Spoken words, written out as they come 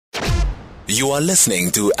You are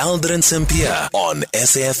listening to Aldrin Sampear on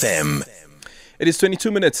SAFM. It is 22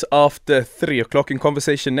 minutes after 3 o'clock. In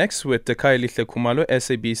conversation next with Khayelihle Khumalo,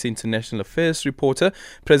 SABC International Affairs reporter.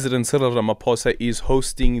 President Cyril Ramaphosa is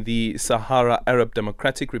hosting the Sahara Arab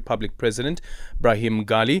Democratic Republic President Brahim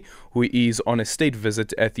Ghali, who is on a state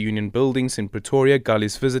visit at the Union Buildings in Pretoria.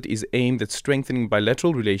 Ghali's visit is aimed at strengthening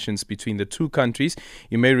bilateral relations between the two countries.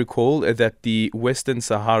 You may recall that the Western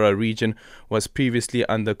Sahara region was previously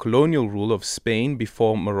under colonial rule of Spain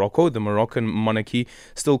before Morocco. The Moroccan monarchy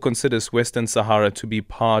still considers Western Sahara to be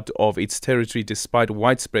part of its territory despite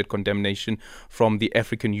widespread condemnation from the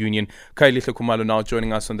African Union. Khayelihle Khumalo now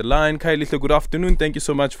joining us on the line. Khayelihle, good afternoon. Thank you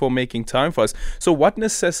so much for making time for us. So what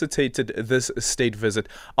necessitated this state visit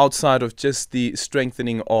outside of just the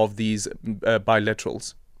strengthening of these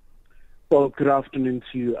bilaterals? Well, good afternoon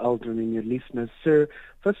to you, Aldrin, and your listeners. So,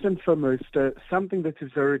 first and foremost, something that is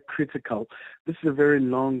very critical. This is a very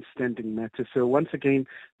long-standing matter. So, once again,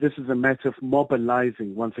 this is a matter of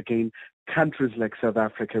mobilizing, once again, countries like South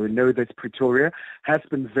Africa. We know that Pretoria has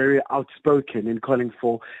been very outspoken in calling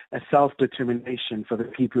for a self-determination for the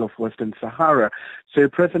people of Western Sahara. So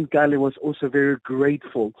President Ghali was also very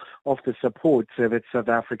grateful of the support that South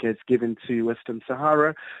Africa has given to Western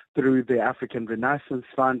Sahara through the African Renaissance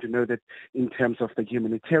Fund. You know that in terms of the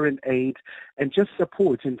humanitarian aid and just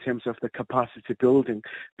support in terms of the capacity building,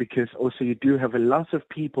 because also you do have a lot of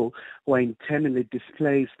people who are internally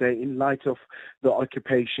displaced there in light of the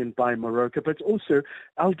occupation by Morocco. But also,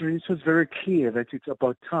 Aldrin, it was very clear that it's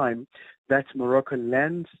about time that Morocco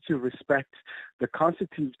learns to respect the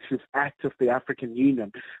Constitutive Act of the African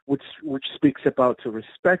Union, which speaks about the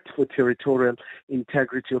respect for territorial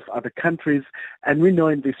integrity of other countries. And we know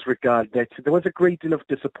in this regard that there was a great deal of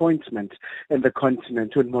disappointment in the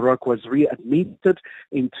continent when Morocco was readmitted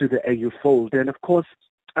into the AU fold. And of course,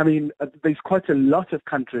 I mean, there's quite a lot of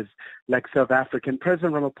countries like South Africa. And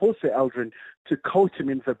President Ramaphosa, Aldrin, to quote him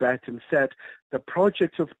in verbatim, said, the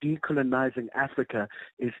project of decolonizing Africa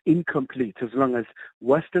is incomplete as long as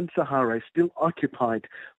Western Sahara is still occupied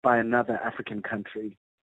by another African country.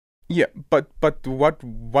 Yeah, but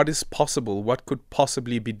what is possible? What could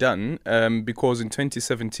possibly be done? Because in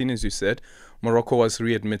 2017, as you said, Morocco was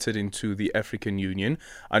readmitted into the African Union.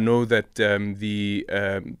 I know that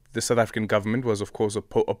the South African government was, of course,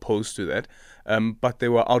 opposed to that, but they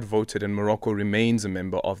were outvoted, and Morocco remains a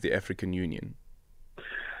member of the African Union.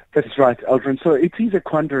 That's right, Aldrin. So it is a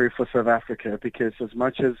quandary for South Africa because as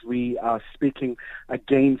much as we are speaking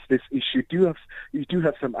against this issue, you do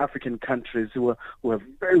have some African countries who have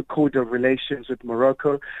very cordial relations with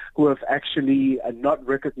Morocco, who have actually not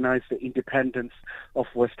recognized the independence of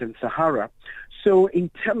Western Sahara. So in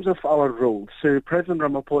terms of our role, so President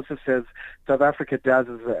Ramaphosa says South Africa does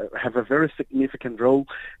have a very significant role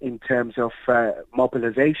in terms of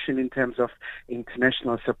mobilization, in terms of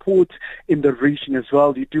international support in the region as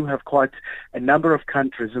well. You do have quite a number of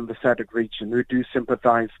countries in the SADC region who do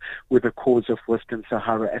sympathize with the cause of Western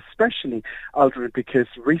Sahara, especially, Aldrin, because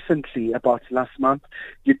recently, about last month,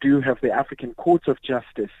 you do have the African Court of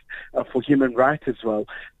Justice for Human Rights as well.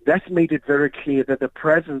 That made it very clear that the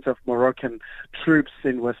presence of Moroccan troops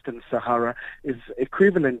in Western Sahara is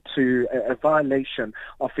equivalent to a violation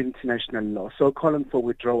of international law, so calling for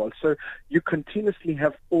withdrawal. So you continuously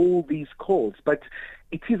have all these calls, but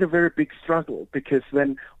it is a very big struggle because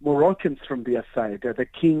then Moroccans from their side, the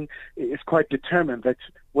king is quite determined that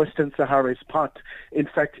Western Sahara is part, in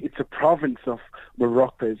fact, it's a province of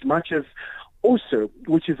Morocco, as much as also,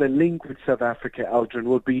 which is a link with South Africa, Aldrin,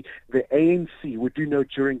 will be the ANC. We do know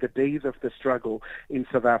during the days of the struggle in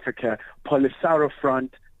South Africa, Polisario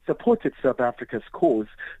Front supported South Africa's cause.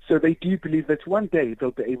 So they do believe that one day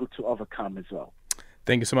they'll be able to overcome as well.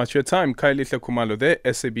 Thank you so much for your time. Khayelihle Khumalo there,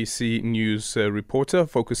 SABC News reporter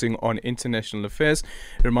focusing on international affairs,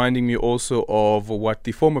 reminding me also of what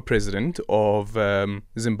the former president of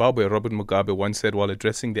Zimbabwe, Robert Mugabe, once said while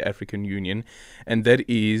addressing the African Union, and that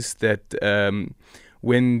is that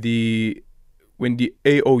when the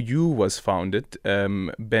AOU was founded,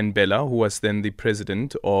 Ben Bella, who was then the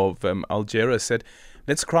president of Algeria, said,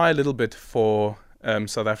 let's cry a little bit for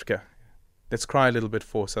South Africa. Let's cry a little bit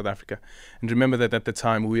for South Africa. And remember that at the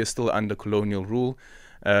time we were still under colonial rule.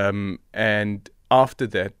 And after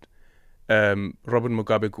that, Robert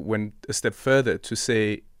Mugabe went a step further to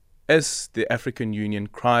say, as the African Union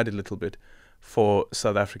cried a little bit for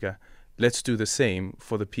South Africa, let's do the same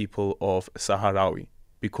for the people of Sahrawi,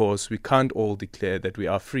 because we can't all declare that we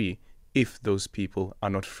are free if those people are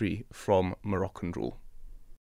not free from Moroccan rule.